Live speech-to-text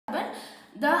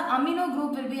the amino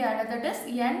group will be added, that is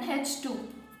NH2.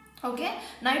 Okay,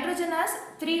 nitrogen has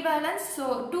 3 valence,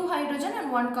 so 2 hydrogen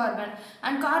and 1 carbon,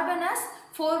 and carbon has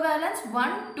 4 valence,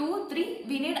 1, 2, 3,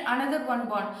 we need another 1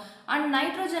 bond, and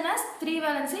nitrogen has 3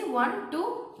 valency, 1,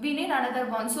 2, we need another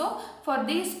bond. So for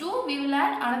these two we will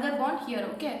add another bond here.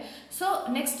 Okay, so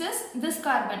next is this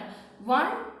carbon, 1,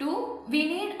 2, we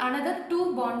need another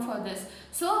 2 bond for this,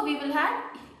 so we will add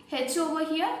H over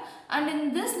here, and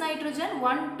in this nitrogen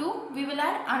 1, 2, we will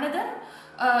add another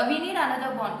we need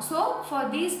another bond. So for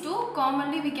these two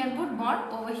commonly we can put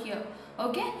bond over here.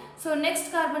 Okay, so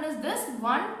next carbon is this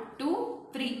 1, 2,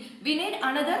 3, we need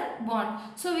another bond,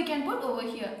 so we can put over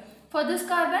here. For this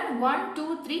carbon 1,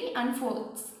 2, 3 and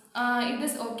 4, it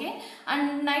is okay,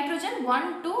 and nitrogen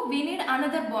 1, 2, we need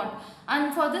another bond,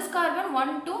 and for this carbon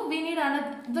 1, 2, we need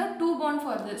another 2 bond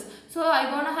for this, so I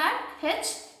gonna add H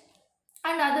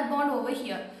and other bond over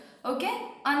here. Okay,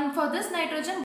 and for this nitrogen